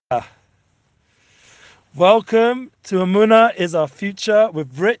Welcome to Amuna is Our Future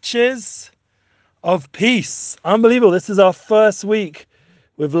with Riches of Peace. Unbelievable. This is our first week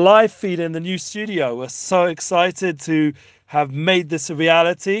with live feed in the new studio. We're so excited to have made this a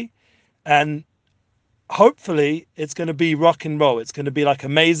reality, and hopefully it's going to be rock and roll. It's going to be like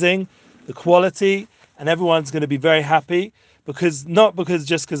amazing, the quality, and everyone's going to be very happy because not because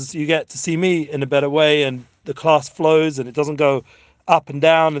just because you get to see me in a better way and the class flows and it doesn't go up and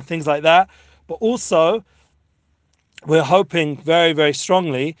down and things like that, but also we're hoping very, very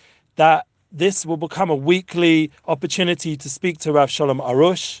strongly that this will become a weekly opportunity to speak to Rav Shalom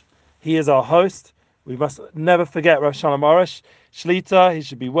Arush. He is our host. We must never forget Rav Shalom Arush, Shlita. He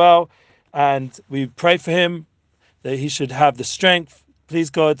should be well. And we pray for him that he should have the strength, please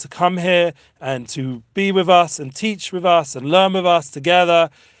God, to come here and to be with us and teach with us and learn with us together.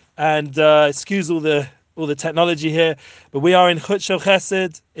 And excuse all the technology here, but we are in Chut Shel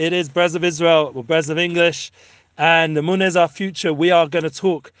Chesed. It is Brez of Israel, or Brez of English, and the Mun is our future. We are going to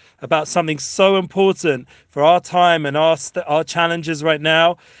talk about something so important for our time and our challenges right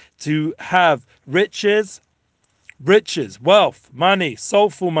now, to have riches, wealth, money,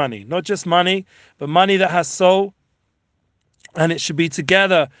 soulful money, not just money, but money that has soul, and it should be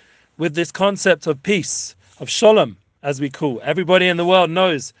together with this concept of peace, of shalom, as we call. Everybody in the world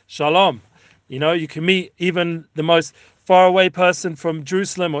knows shalom. You know, you can meet even the most faraway person from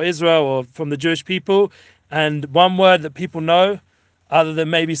Jerusalem or Israel or from the Jewish people, and one word that people know, other than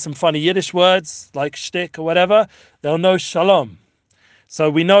maybe some funny Yiddish words like shtick or whatever, they'll know shalom. So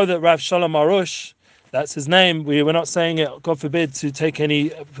we know that Rav Shalom Arush, that's his name. We're not saying it, God forbid, to take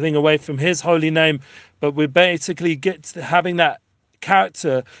anything away from his holy name, but we basically get to having that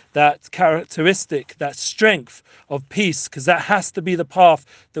character, that characteristic, that strength of peace, because that has to be the path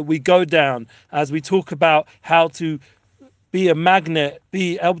that we go down as we talk about how to be a magnet,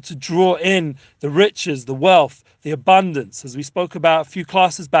 be able to draw in the riches, the wealth, the abundance, as we spoke about a few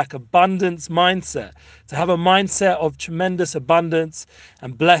classes back, abundance mindset, to have a mindset of tremendous abundance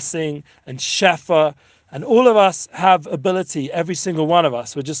and blessing and shefa. And all of us have ability, every single one of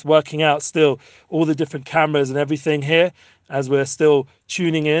us. We're just working out still all the different cameras and everything here as we're still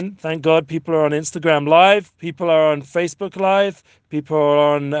tuning in. Thank God people are on Instagram Live, people are on Facebook Live, people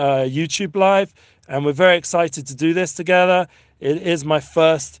are on YouTube Live, and we're very excited to do this together. It is my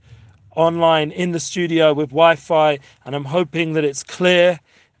first online in the studio with Wi-Fi, and I'm hoping that it's clear.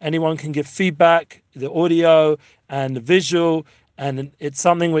 Anyone can give feedback, the audio and the visual, and it's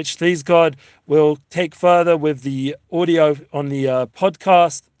something which, please God, will take further with the audio on the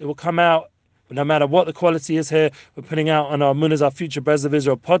podcast. It will come out no matter what the quality is here. We're putting out on our Mun is Our Future Brez of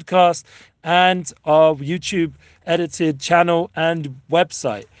Israel podcast and our YouTube edited channel and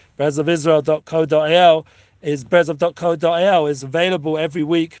website, brezofisrael.co.il is brezov.co.il is available every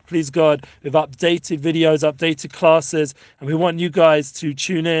week, please God, with updated videos, updated classes, and we want you guys to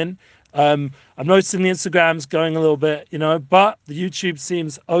tune in. I'm noticing the Instagram's going a little bit, but the YouTube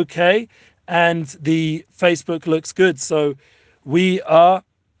seems okay, and the Facebook looks good. So we are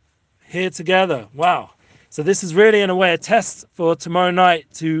here together. Wow. So this is really, in a way, a test for tomorrow night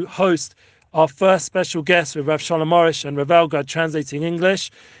to host our first special guest with Rav Shalom Arush and Rav Elgad translating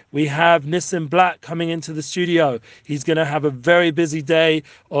English. We have Nissim Black coming into the studio. He's going to have a very busy day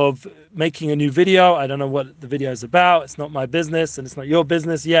of making a new video. I don't know what the video is about. It's not my business and it's not your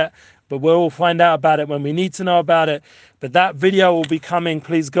business yet, but we'll all find out about it when we need to know about it. But that video will be coming,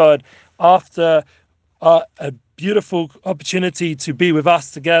 please God, after a beautiful opportunity to be with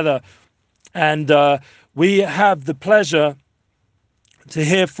us together. And we have the pleasure to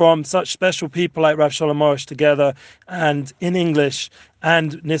hear from such special people like Rav Shalom Arush together, and in English,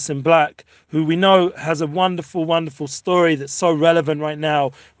 and Nissim Black, who we know has a wonderful, wonderful story that's so relevant right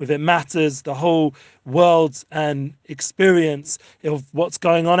now with It Matters. The whole world and experience of what's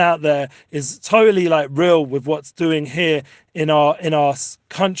going on out there is totally like real with what's doing here in our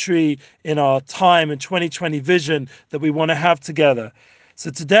country, in our time and 2020 vision that we want to have together. So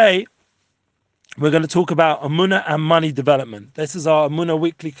today, we're going to talk about Amuna and money development. This is our Amuna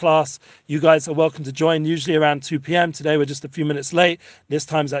weekly class. You guys are welcome to join, usually around 2 p.m. Today we're just a few minutes late. This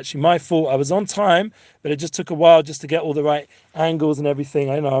time's actually my fault. I was on time, but it just took a while just to get all the right angles and everything.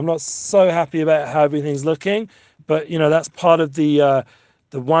 I know I'm not so happy about how everything's looking, but that's part of the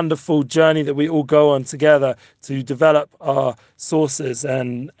wonderful journey that we all go on together to develop our sources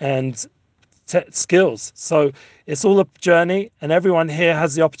and skills. So it's all a journey, and everyone here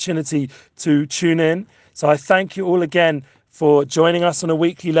has the opportunity to tune in. So I thank you all again for joining us on a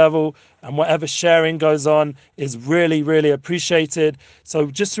weekly level, and whatever sharing goes on is really, really appreciated.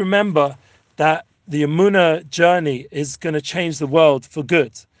 So just remember that the Amuna journey is going to change the world for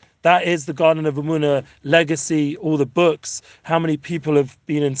good. That is the Garden of Emunah legacy, all the books, how many people have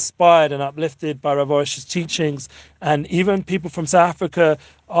been inspired and uplifted by Rav Arush's teachings. And even people from South Africa,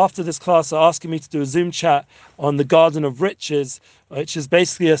 after this class, are asking me to do a Zoom chat on the Garden of Riches, which is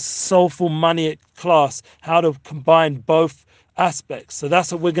basically a soulful money class, how to combine both aspects. So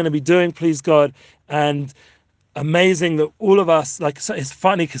that's what we're going to be doing, please God. And amazing that all of us, like, it's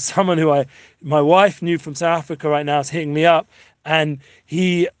funny because someone who my wife knew from South Africa right now is hitting me up, and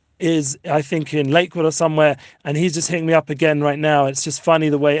he is, I think, in Lakewood or somewhere, and he's just hitting me up again right now. It's just funny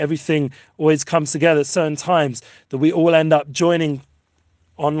the way everything always comes together at certain times, that we all end up joining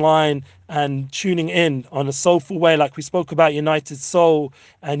online and tuning in on a soulful way, like we spoke about United Soul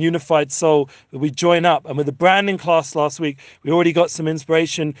and Unified Soul. We join up, and with the branding class last week, we already got some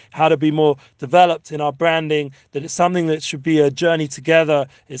inspiration how to be more developed in our branding, that it's something that should be a journey together.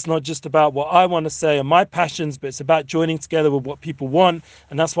 It's not just about what I want to say and my passions, but it's about joining together with what people want.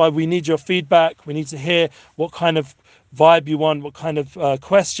 And that's why we need your feedback. We need to hear what kind of vibe you want, what kind of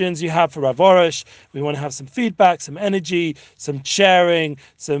questions you have for Rav Arush. We want to have some feedback, some energy, some sharing,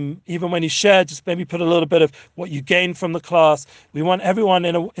 some, even when you share, just maybe put a little bit of what you gained from the class. We want everyone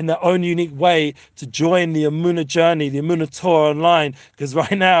in their own unique way to join the Emunah journey, the Emunah tour online, because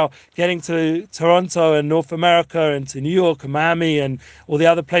right now, getting to Toronto and North America and to New York and Miami and all the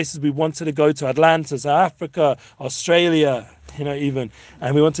other places we wanted to go to, Atlanta, South Africa, Australia, even,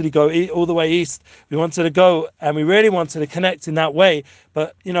 and we wanted to go all the way east. We wanted to go, and we really wanted to connect in that way.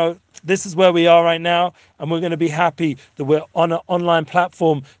 But this is where we are right now, and we're going to be happy that we're on an online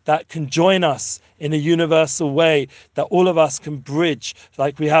platform that can join us in a universal way, that all of us can bridge.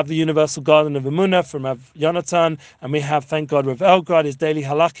 Like we have the Universal Garden of Emunah from Rav Yonatan, and we have, thank God, Rav Elgrad, his daily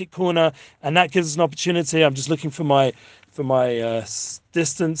halakhic corner, and that gives us an opportunity. I'm just looking for my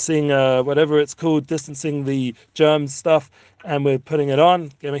distancing, whatever it's called, distancing the germs stuff, and we're putting it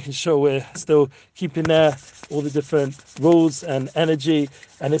on, making sure we're still keeping there all the different rules and energy.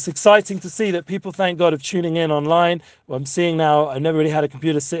 And it's exciting to see that people, thank God, are tuning in online. Well, I'm seeing now, I've never really had a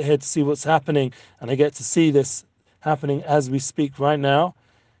computer sit here to see what's happening, and I get to see this happening as we speak right now.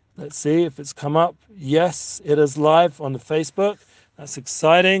 Let's see if it's come up. Yes, it is live on the Facebook. That's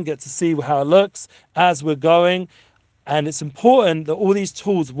exciting. Get to see how it looks as we're going. And it's important that all these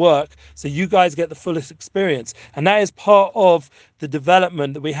tools work so you guys get the fullest experience. And that is part of the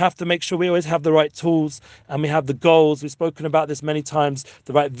development, that we have to make sure we always have the right tools and we have the goals. We've spoken about this many times,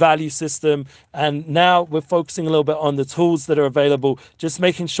 the right value system. And now we're focusing a little bit on the tools that are available, just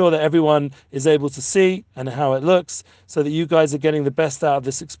making sure that everyone is able to see and how it looks so that you guys are getting the best out of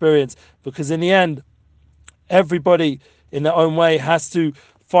this experience. Because in the end, everybody in their own way has to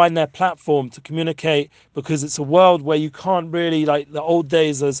find their platform to communicate, because it's a world where you can't really, like the old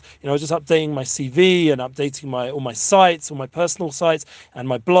days, as just updating my CV and updating all my sites, all my personal sites and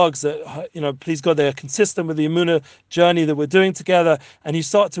my blogs that please God, they are consistent with the Emunah journey that we're doing together. And you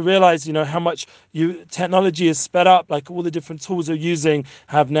start to realize how much technology is sped up, like all the different tools you're using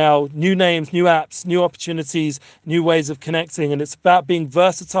have now new names, new apps, new opportunities, new ways of connecting. And it's about being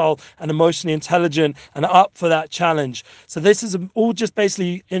versatile and emotionally intelligent and up for that challenge. So this is all just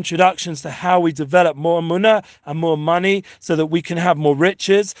basically introductions to how we develop more Emunah and more money so that we can have more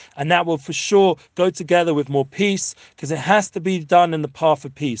riches, and that will for sure go together with more peace, because it has to be done in the path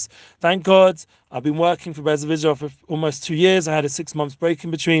of peace. Thank God I've been working for Beis Visual for almost 2 years. I had a 6 months break in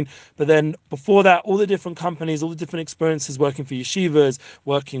between, but then before that, all the different companies, all the different experiences, working for yeshivas,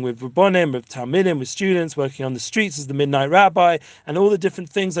 working with Rabbonim, with Talmidim, with students, working on the streets as the Midnight Rabbi, and all the different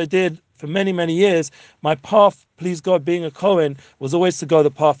things I did for many, many years. My path, please God, being a Kohen, was always to go the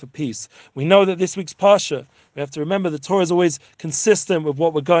path of peace. We know that this week's Parsha, we have to remember the Torah is always consistent with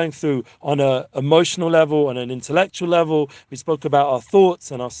what we're going through on an emotional level, on an intellectual level. We spoke about our thoughts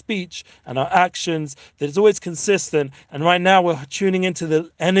and our speech and our actions, that it's always consistent. And right now we're tuning into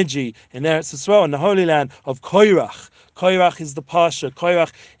the energy in Eretz Yisrael, in the Holy Land, of Koirach. Koirach is the Parsha.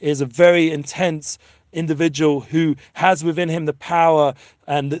 Koirach is a very intense individual who has within him the power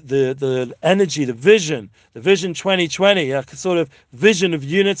and the energy, the vision 2020, a sort of vision of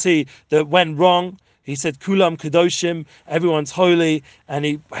unity that went wrong. He said, Kulam Kadoshim, everyone's holy. And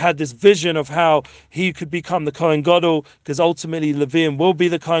he had this vision of how he could become the Kohen Gadol, because ultimately Levium will be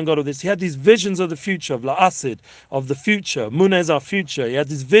the Kohen Gadol. He had these visions of the future, of La'asid, of the future. Munah is our future. He had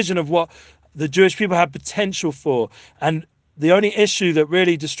this vision of what the Jewish people had potential for. And the only issue that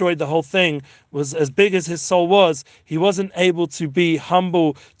really destroyed the whole thing was, as big as his soul was, he wasn't able to be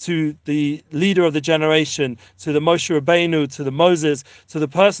humble to the leader of the generation, to the Moshe Rabbeinu, to the Moses, to the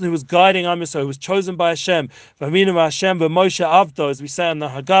person who was guiding Am Yisrael, who was chosen by Hashem. V'aminu Hashem v'Moshe Avdo, as we say in the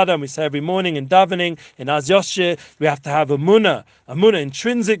Haggadah, and we say every morning in davening, in Az Yoshir, we have to have emunah,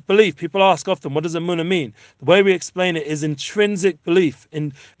 intrinsic belief. People ask often, what does emunah mean? The way we explain it is intrinsic belief,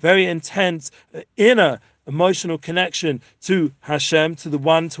 in very intense inner emotional connection to Hashem, to the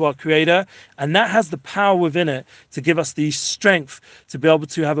one, to our Creator, and that has the power within it to give us the strength to be able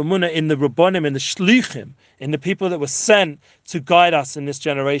to have emunah in the Rabbonim, in the Shlichim, in the people that were sent to guide us in this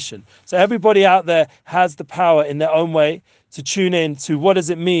generation. So everybody out there has the power in their own way to tune in to what does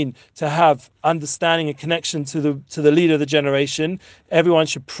it mean to have understanding and connection to the leader of the generation. Everyone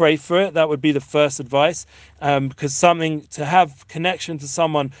should pray for it. That would be the first advice, because something to have connection to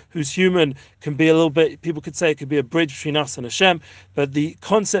someone who's human can be a little bit, people could say it could be a bridge between us and Hashem, but the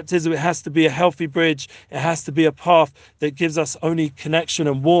concept is it has to be a healthy bridge. It has to be a path that gives us only connection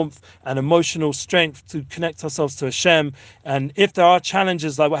and warmth and emotional strength to connect ourselves to Hashem. And if there are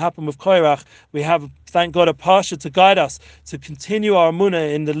challenges like what happened with Korach, we have, thank God, a parsha to guide us to continue our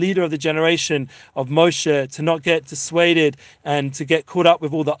emunah in the leader of the generation of Moshe, to not get dissuaded and to get caught up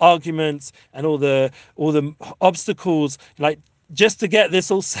with all the arguments and all the obstacles, like just to get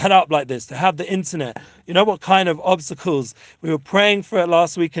this all set up like this, to have the internet. You know what kind of obstacles? We were praying for it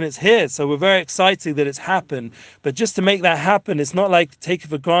last week and it's here. So we're very excited that it's happened. But just to make that happen, it's not like take it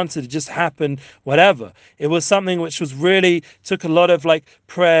for granted, it just happened, whatever. It was something which was really, took a lot of like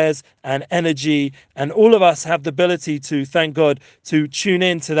prayers and energy. And all of us have the ability to, thank God, to tune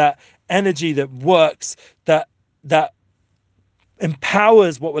into that energy that works, that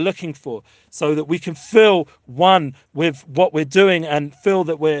empowers what we're looking for, so that we can feel one with what we're doing and feel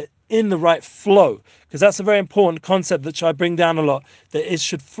that we're in the right flow. Because that's a very important concept that I bring down a lot, that it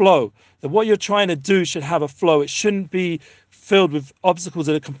should flow, that what you're trying to do should have a flow. It shouldn't be filled with obstacles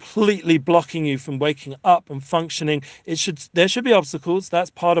that are completely blocking you from waking up and functioning. There should be obstacles. That's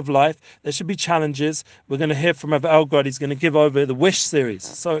part of life. There should be challenges. We're going to hear from Rav Elgrod. He's going to give over the Wish series.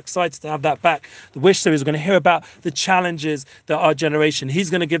 So excited to have that back. The Wish series. We're going to hear about the challenges that our generation. He's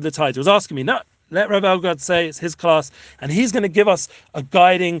going to give the title. He was asking me, no, let Rav Elgrod say, it's his class, and he's going to give us a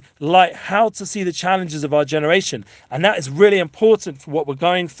guiding light, how to see the challenges of our generation. And that is really important for what we're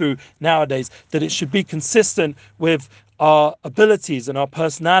going through nowadays, that it should be consistent with our abilities and our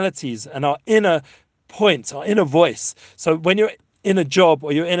personalities and our inner points, our inner voice. So when you're in a job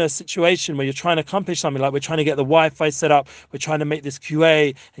or you're in a situation where you're trying to accomplish something, like we're trying to get the Wi-Fi set up, we're trying to make this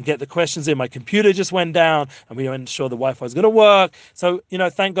QA and get the questions in. My computer just went down and we weren't sure the Wi-Fi is going to work. So,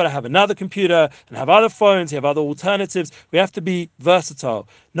 thank God I have another computer and have other phones, you have other alternatives. We have to be versatile.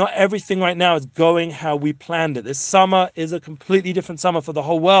 Not everything right now is going how we planned it. This summer is a completely different summer for the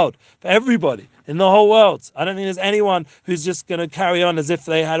whole world, for everybody in the whole world. I don't think there's anyone who's just going to carry on as if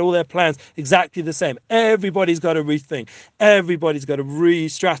they had all their plans exactly the same. Everybody's got to rethink. Everybody's got to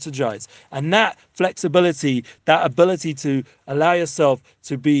re-strategize. And that flexibility, that ability to allow yourself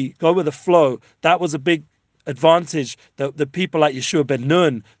to go with the flow, that was a big advantage that the people like Yeshua ben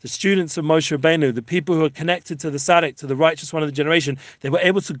Nun, the students of Moshe Rabbeinu, the people who are connected to the Tzaddik, to the righteous one of the generation, they were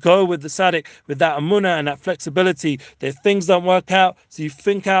able to go with the Tzaddik with that emunah and that flexibility. That things don't work out, so you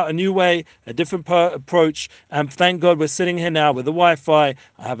think out a new way, a different approach. And thank God we're sitting here now with the Wi-Fi.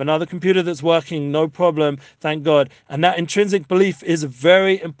 I have another computer that's working, no problem, thank God. And that intrinsic belief is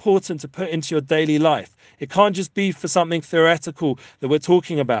very important to put into your daily life. It can't just be for something theoretical that we're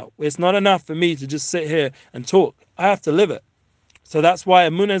talking about. It's not enough for me to just sit here and talk. I have to live it. So that's why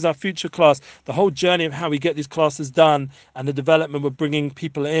Emunah is our future class. The whole journey of how we get these classes done and the development we're bringing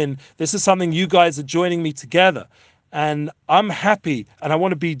people in. This is something you guys are joining me together. And I'm happy and I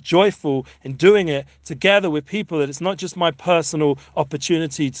want to be joyful in doing it together with people, that it's not just my personal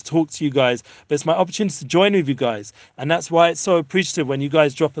opportunity to talk to you guys, but it's my opportunity to join with you guys. And that's why it's so appreciative when you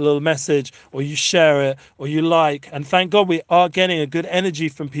guys drop a little message or you share it or you like. And thank God we are getting a good energy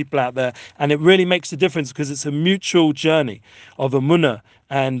from people out there. And it really makes a difference because it's a mutual journey of emunah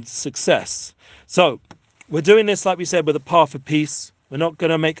and success. So we're doing this, like we said, with a path of peace. We're not going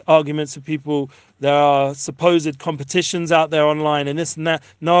to make arguments with people. There are supposed competitions out there online and this and that.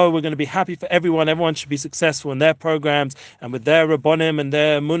 No, we're going to be happy for everyone. Everyone should be successful in their programs and with their Rabbonim and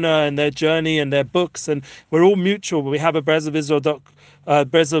their Emunah and their journey and their books. And we're all mutual. We have a Breslov.co.il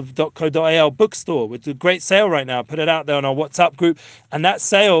bookstore with a great sale right now. Put it out there on our WhatsApp group. And that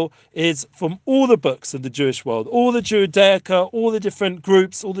sale is from all the books of the Jewish world, all the Judaica, all the different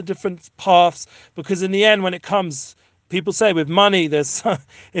groups, all the different paths. Because in the end, when it comes people say with money, there's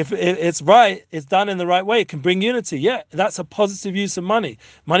if it's right, it's done in the right way, it can bring unity. Yeah, that's a positive use of money.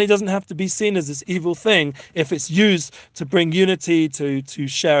 Money doesn't have to be seen as this evil thing if it's used to bring unity, to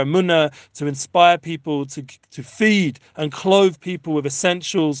share emunah, to inspire people, to feed and clothe people with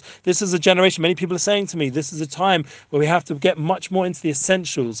essentials. This is a generation, many people are saying to me, this is a time where we have to get much more into the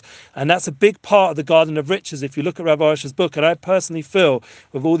essentials. And that's a big part of the Garden of Riches. If you look at Rav Arush's book, and I personally feel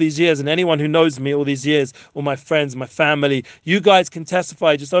with all these years, and anyone who knows me all these years, all my friends, my family, you guys can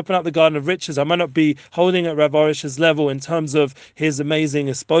testify. Just open up the Garden of Riches. I might not be holding at Rav Arush's level in terms of his amazing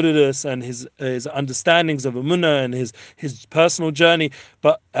espodidus and his understandings of Emunah and his personal journey,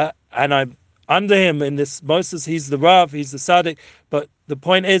 but and I'm under him in this. Moses, he's the Rav, he's the Tzaddik, but the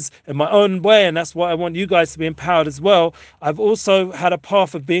point is, in my own way, and that's why I want you guys to be empowered as well, I've also had a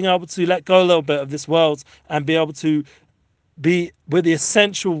path of being able to let go a little bit of this world and be able to be with the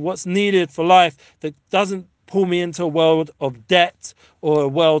essential, what's needed for life, that doesn't pull me into a world of debt or a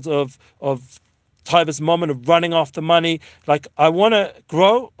world of Tyvus moment of running after money. Like, I want to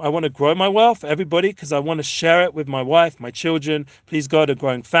grow my wealth, everybody, because I want to share it with my wife, my children, please God, a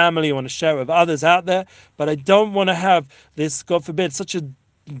growing family. I want to share it with others out there, but I don't want to have this, God forbid, such a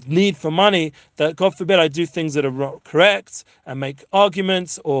need for money that, God forbid, I do things that are correct and make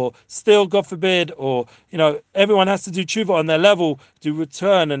arguments, or still, God forbid, or everyone has to do tshuva on their level, do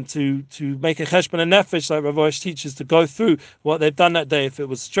return, and to make a cheshbon and nefesh, like Rav Arush teaches, to go through what they've done that day, if it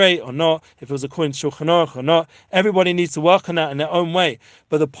was straight or not, if it was according to Shulchan Aruch or not. Everybody needs to work on that in their own way.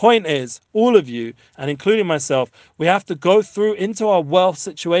 But the point is, all of you, and including myself, we have to go through into our wealth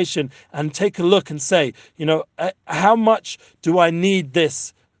situation and take a look and say, how much do I need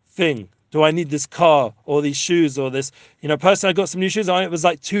this thing? Do I need this car or these shoes or this? Personally, I got some new shoes. It was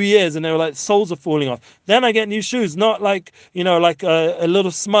like 2 years and they were like, soles are falling off. Then I get new shoes, not like, like a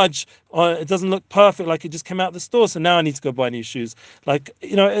little smudge. It doesn't look perfect, like it just came out of the store. So now I need to go buy new shoes. Like,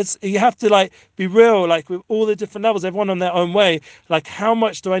 you have to like be real, like with all the different levels, everyone on their own way. Like, how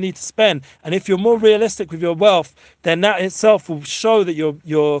much do I need to spend? And if you're more realistic with your wealth, then that itself will show that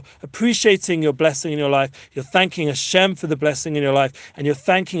you're appreciating your blessing in your life. You're thanking Hashem for the blessing in your life, and you're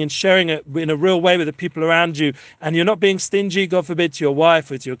thanking and sharing it in a real way with the people around you. And you're not being stingy, God forbid, to your wife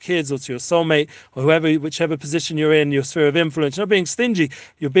or to your kids or to your soulmate or whichever position you're in, your sphere of influence. You're not being stingy,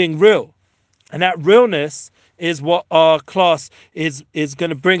 you're being real. And that realness is what our class is going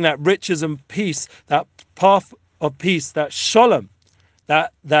to bring, that riches and peace, that path of peace, that shalom,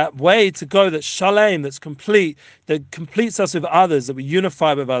 that way to go, that shalom, that's complete, that completes us with others, that we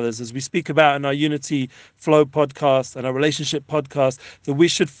unify with others, as we speak about in our Unity Flow podcast and our relationship podcast, that we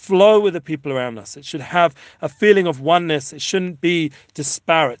should flow with the people around us. It should have a feeling of oneness. It shouldn't be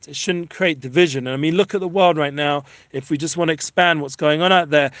disparate. It shouldn't create division. And I mean, look at the world right now. If we just want to expand what's going on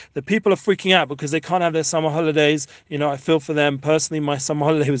out there, the people are freaking out because they can't have their summer holidays. I feel for them. Personally, my summer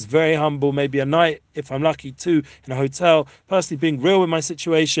holiday was very humble, maybe a night, if I'm lucky, 2 in a hotel. Personally, being real with my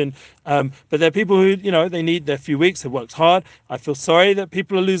situation. But there are people who, they need their few weeks. They've worked hard. I feel sorry that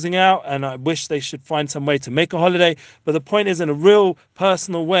people are losing out, and I wish they should find some way to make a holiday. But the point is, in a real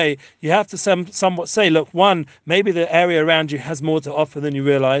personal way, you have to somewhat say, look, one, maybe the area around you has more to offer than you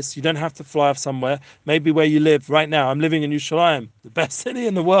realize. You don't have to fly off somewhere. Maybe where you live right now. I'm living in Yerushalayim, the best city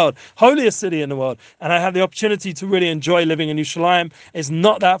in the world, holiest city in the world. And I have the opportunity to really enjoy living in Yerushalayim. It's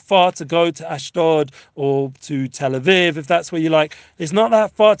not that far to go to Ashdod or to Tel Aviv, if that's where you like. It's not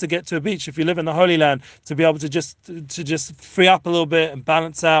that far to get to a beach if you live in the Holy Land, to be able to just free up a little bit and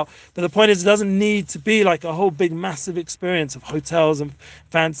balance out. But the point is, it doesn't need to be like a whole big massive experience of hotels and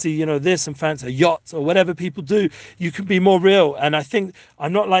fancy, this and fancy yachts or whatever people do. You can be more real. And I think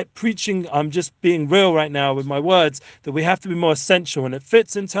I'm not like preaching, I'm just being real right now with my words, that we have to be more essential. And it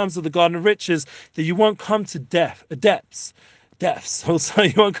fits in terms of the Garden of Riches, that you won't come to depths. Also,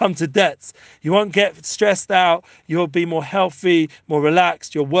 you won't come to debts. You won't get stressed out. You'll be more healthy, more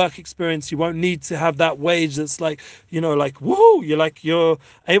relaxed. Your work experience, you won't need to have that wage that's like, like, woo, you're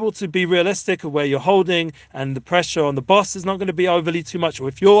able to be realistic of where you're holding, and the pressure on the boss is not going to be overly too much. Or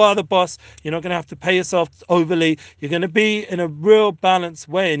if you are the boss, you're not going to have to pay yourself overly. You're going to be in a real balanced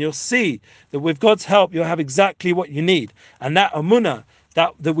way, and you'll see that with God's help, you'll have exactly what you need. And that emunah,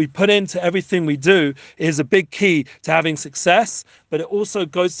 that we put into everything we do, is a big key to having success, but it also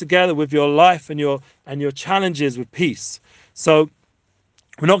goes together with your life and your challenges with peace. So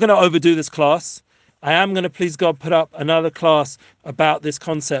we're not going to overdo this class. I am going to, please God, put up another class about this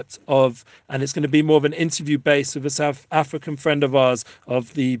concept and it's going to be more of an interview base with a South African friend of ours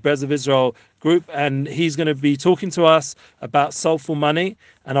of the Brez of Israel group, and he's going to be talking to us about soulful money,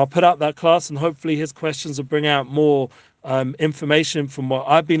 and I'll put up that class, and hopefully his questions will bring out more information from what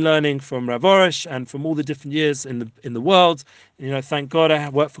I've been learning from Rav Orish and from all the different years in the world. Thank God I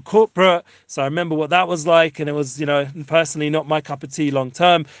worked for corporate, so I remember what that was like, and it was, personally not my cup of tea long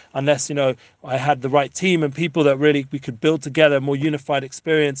term, unless, I had the right team and people that really we could build together a more unified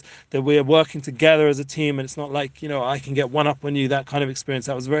experience, that we're working together as a team, and it's not like, I can get one up on you, that kind of experience.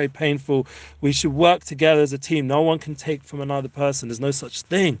 That was very painful. We should work together as a team. No one can take from another person. There's no such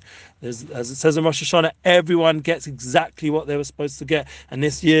thing. As it says in Rosh Hashanah, everyone gets exactly what they were supposed to get. And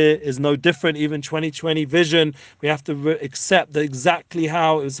this year is no different. Even 2020 vision, we have to accept that exactly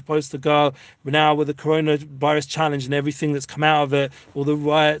how it was supposed to go. Now with the coronavirus challenge and everything that's come out of it, all the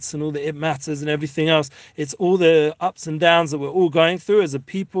riots and all the it matters and everything else, it's all the ups and downs that we're all going through as a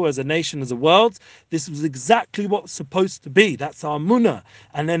people, as a nation, as a world. This was exactly what's supposed to be. That's our munah.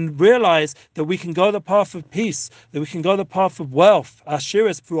 And then realize that we can go the path of peace, that we can go the path of wealth,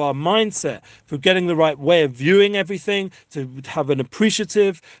 ashiris, through our mindset, through getting the right way of viewing everything, to have an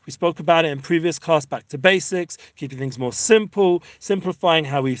appreciative. We spoke about it in previous class, back to basics, keeping things more simple, simplifying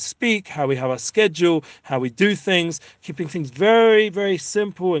how we speak, how we have our schedule, how we do things, keeping things very, very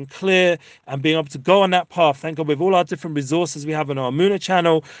simple and clear, and being able to go on that path. Thank God, with all our different resources we have on our Munah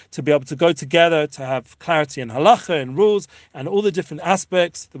channel, to be able to go together, to have clarity in halacha and rules and all the different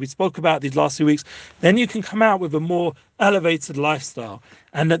aspects that we spoke about these last few weeks, then you can come out with a more elevated lifestyle.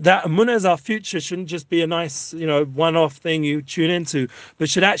 And that Amunah is our future shouldn't just be a nice, one-off thing you tune into, but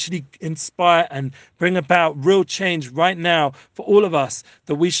should actually inspire and bring about real change right now for all of us,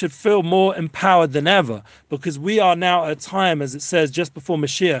 that we should feel more empowered than ever, because we are now at a time, as it says, just before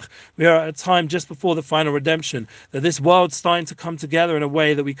Mashiach. We are at a time just before the final redemption, that this world's starting to come together in a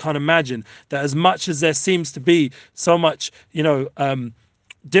way that we can't imagine, that as much as there seems to be so much,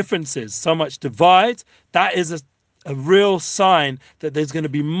 differences, so much divide, that is a real sign that there's going to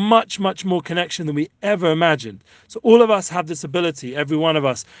be much, much more connection than we ever imagined. So all of us have this ability, every one of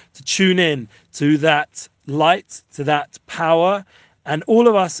us, to tune in to that light, to that power. And all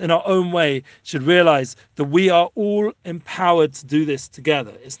of us in our own way should realize that we are all empowered to do this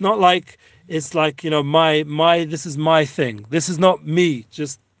together. It's not like, this is my thing. This is not me.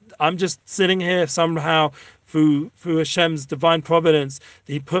 I'm just sitting here somehow through Hashem's divine providence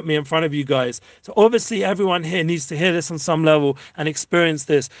that He put me in front of you guys. So obviously everyone here needs to hear this on some level and experience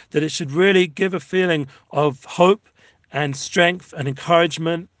this, that it should really give a feeling of hope and strength and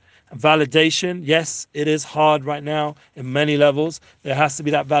encouragement and validation. Yes, it is hard right now in many levels. There has to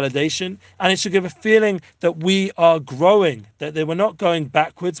be that validation. And it should give a feeling that we are growing, that we're not going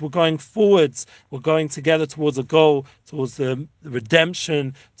backwards, we're going forwards. We're going together towards a goal, towards the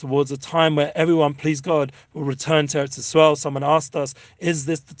redemption, towards a time where everyone, please God, will return to Eretz Yisrael. Someone asked us, is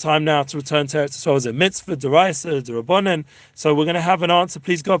this the time now to return to Eretz Yisrael? Is it mitzvah, deraisa, derabanan? So we're going to have an answer,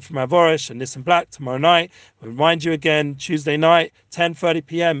 please God, from Rav Orish and Nissan Black tomorrow night. We'll remind you again, Tuesday night, 10:30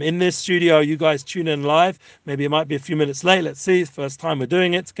 p.m. in this studio. You guys tune in live. Maybe it might be a few minutes late. Let's see. First time we're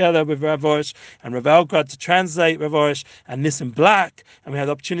doing it together with Rav Orish and Rav Elgrad to translate Rav Orish and Nissan Black. And we had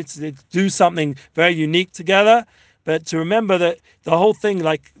the opportunity to do something very unique together. But to remember that the whole thing,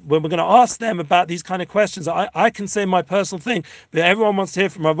 like when we're going to ask them about these kind of questions, I can say my personal thing, but everyone wants to hear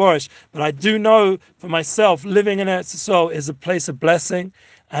from Rav Orish. But I do know for myself, living in Eretz Yisrael is a place of blessing,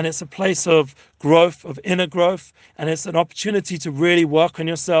 and it's a place of growth, of inner growth, and it's an opportunity to really work on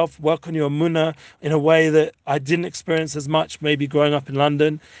yourself, work on your emunah in a way that I didn't experience as much maybe growing up in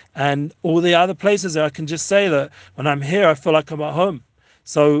London and all the other places. I can just say that when I'm here, I feel like I'm at home.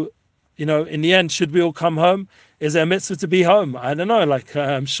 So, in the end, should we all come home? Is it a mitzvah to be home? I don't know.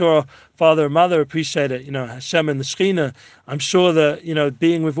 I'm sure father and mother appreciate it. Hashem and the Shekhinah. I'm sure that,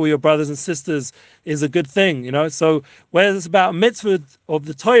 being with all your brothers and sisters is a good thing, So whether it's about mitzvah of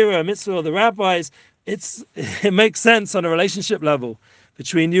the Torah, mitzvah of the rabbis, it makes sense on a relationship level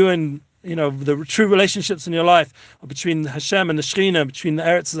between you and, the true relationships in your life, or between Hashem and the Shekhinah, between the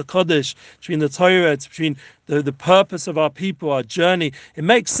Eretz HaKodesh, between the Torah, between the purpose of our people, our journey. It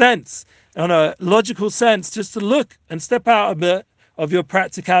makes sense on a logical sense just to look and step out a bit of your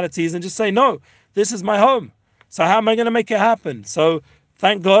practicalities and just say, no, this is my home. So how am I going to make it happen? So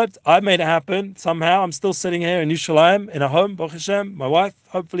thank God I made it happen somehow. I'm still sitting here in Yerushalayim in a home, Baruch Hashem. My wife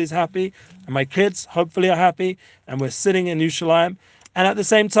hopefully is happy, and my kids hopefully are happy, and we're sitting in Yerushalayim. And at the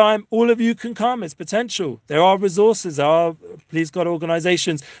same time, all of you can come. It's potential. There are resources, there are, please God,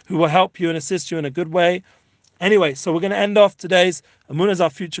 organizations who will help you and assist you in a good way. Anyway, so we're going to end off today's Amunah is our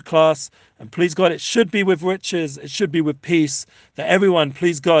future class. And please God, it should be with riches. It should be with peace. That everyone,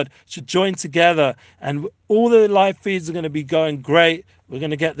 please God, should join together. And all the live feeds are going to be going great. We're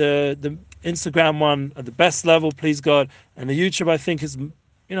going to get the Instagram one at the best level, please God. And the YouTube, I think, is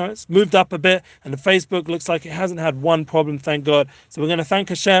it's moved up a bit, and the Facebook looks like it hasn't had one problem, thank God. So we're going to thank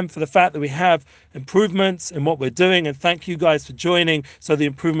Hashem for the fact that we have improvements in what we're doing, and thank you guys for joining so the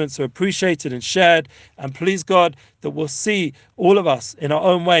improvements are appreciated and shared. And please God that we'll see all of us in our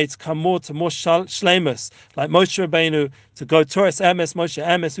own way to come more shlemus, like Moshe Rabbeinu, to go Torah Emes, Moshe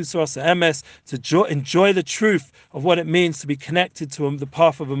Emes, Usuras Emes, to enjoy the truth of what it means to be connected to the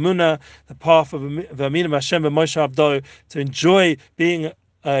path of Amunah, the path of Aminim Hashem and Moshe Abdo, to enjoy being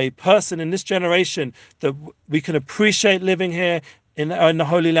a person in this generation that we can appreciate living here in the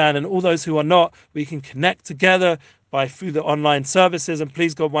Holy Land, and all those who are not, we can connect together through the online services, and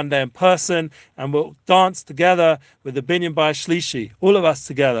please God one day in person, and we'll dance together with the Binyan Bayis Shlishi, all of us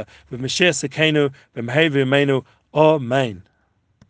together with Mashiach Sekenu, B'Mehevi Imenu, Amen.